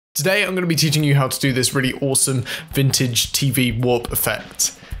Today I'm going to be teaching you how to do this really awesome vintage TV warp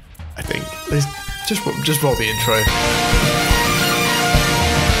effect. I think. Just roll the intro.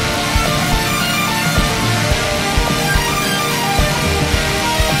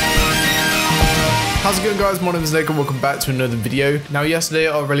 How's it going, guys? My name is Nick and welcome back to another video. Now yesterday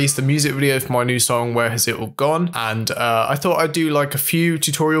I released a music video for my new song Where Has It All Gone, and I thought I'd do like a few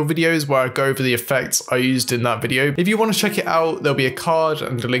tutorial videos where I go over the effects I used in that video. If you want to check it out, there'll be a card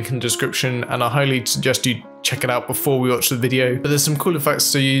and a link in the description, and I highly suggest you check it out before we watch the video. But there's some cool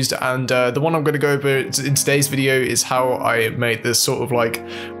effects I used, and the one I'm going to go over in today's video is how I made this sort of like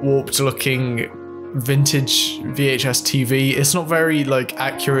warped looking vintage VHS TV. It's not very like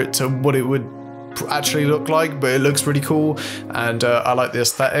accurate to what it would actually look like, but it looks really cool, and I like the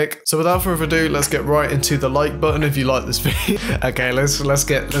aesthetic. So without further ado, let's get right into the like button if you like this video. Okay, let's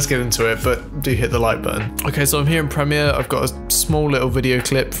get into it, but do hit the like button. Okay, so I'm here in Premiere. I've got a small little video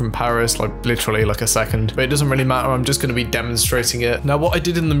clip from Paris, like literally like a second, but it doesn't really matter. I'm just going to be demonstrating it. Now what I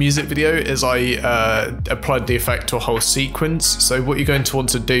did in the music video is I applied the effect to a whole sequence. So what you're going to want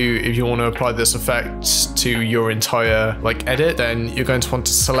to do if you want to apply this effect to your entire like edit, then you're going to want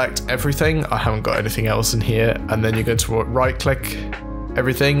to select everything. I haven't got anything else in here, and then you're going to right click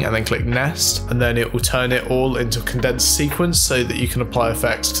everything and then click nest, and then it will turn it all into a condensed sequence so that you can apply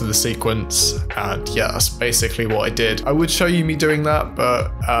effects to the sequence. And yeah, that's basically what I did. I would show you me doing that,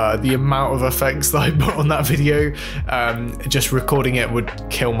 but the amount of effects that I put on that video, just recording it would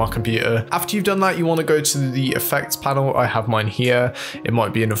kill my computer. After you've done that, you want to go to the effects panel. I have mine here. It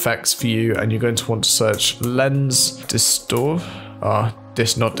might be in effects for you, and you're going to want to search lens distort.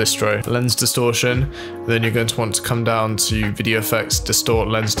 Not distro, lens distortion. Then you're going to want to come down to video effects, distort,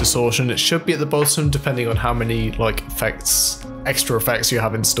 lens distortion. It should be at the bottom depending on how many like extra effects you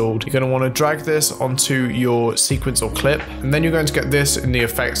have installed. You're going to want to drag this onto your sequence or clip, and then you're going to get this in the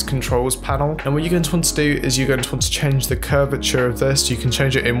effects controls panel. And what you're going to want to do is you're going to want to change the curvature of this. You can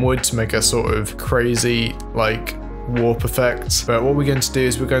change it inward to make a sort of crazy like warp effect, but what we're going to do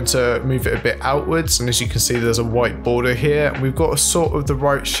is we're going to move it a bit outwards, and as you can see there's a white border here. We've got a sort of the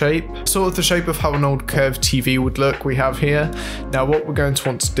right shape, sort of the shape of how an old curved TV would look we have here. Now what we're going to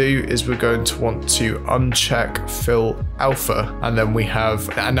want to do is we're going to want to uncheck fill alpha, and then we have,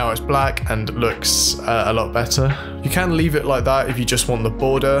 and now it's black and looks a lot better. You can leave it like that if you just want the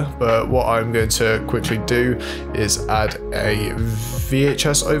border, but what I'm going to quickly do is add a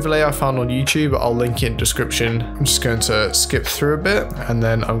VHS overlay I found on YouTube. I'll link it in the description. I'm just going to skip through a bit, and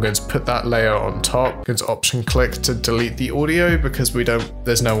then I'm going to put that layer on top. I'm going to option click to delete the audio because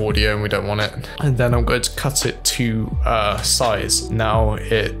there's no audio and we don't want it. And then I'm going to cut it to size. Now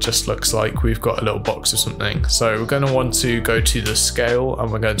it just looks like we've got a little box or something. So we're going to want to go to the scale,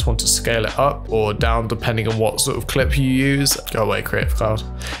 and we're going to want to scale it up or down depending on what sort of clip you use. Go away, Creative Cloud.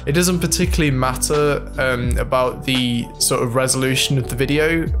 It doesn't particularly matter about the sort of resolution of the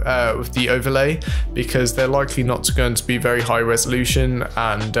video with the overlay, because they're likely not going to be very high resolution,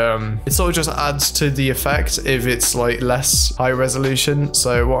 and it sort of just adds to the effect if it's like less high resolution.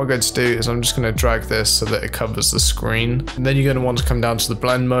 So what I'm going to do is I'm just going to drag this so that it covers the screen, and then you're going to want to come down to the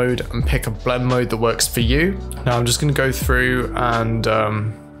blend mode and pick a blend mode that works for you. Now I'm just going to go through and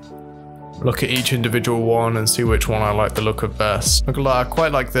look at each individual one and see which one I like the look of best. I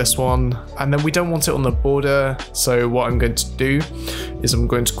quite like this one, and then we don't want it on the border, so what I'm going to do is I'm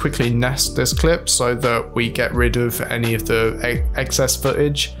going to quickly nest this clip so that we get rid of any of the excess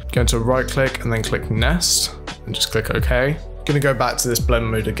footage. Going to right click and then click nest and just click OK. Going to go back to this blend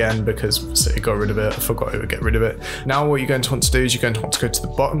mode again because it got rid of it. I forgot to get rid of it. Now what you're going to want to do is you're going to want to go to the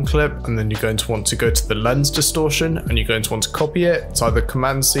bottom clip, and then you're going to want to go to the lens distortion, and you're going to want to copy it. It's either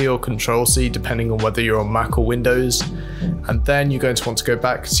Command C or Control C depending on whether you're on Mac or Windows. And then you're going to want to go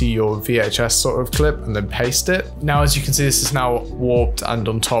back to your VHS sort of clip and then paste it. Now as you can see, this is now warped and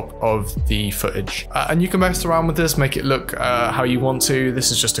on top of the footage. And you can mess around with this, make it look how you want to. This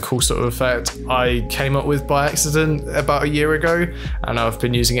is just a cool sort of effect I came up with by accident about a year ago, and I've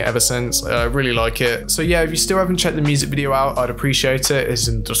been using it ever since. I really like it. So yeah, if you still haven't checked the music video out, I'd appreciate it. It's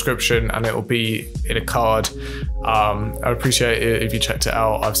in the description and it will be in a card. I'd appreciate it if you checked it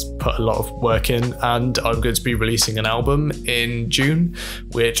out. I've put a lot of work in, and I'm going to be releasing an album in June,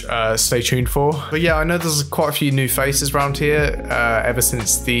 which stay tuned for. But yeah, I know there's quite a few new faces around here ever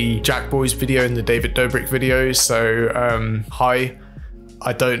since the Jack Boys video and the David Dobrik video, so hi.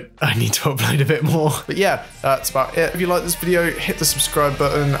 I need to upload a bit more. But yeah, that's about it. If you like this video, hit the subscribe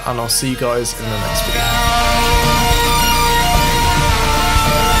button, and I'll see you guys in the next video.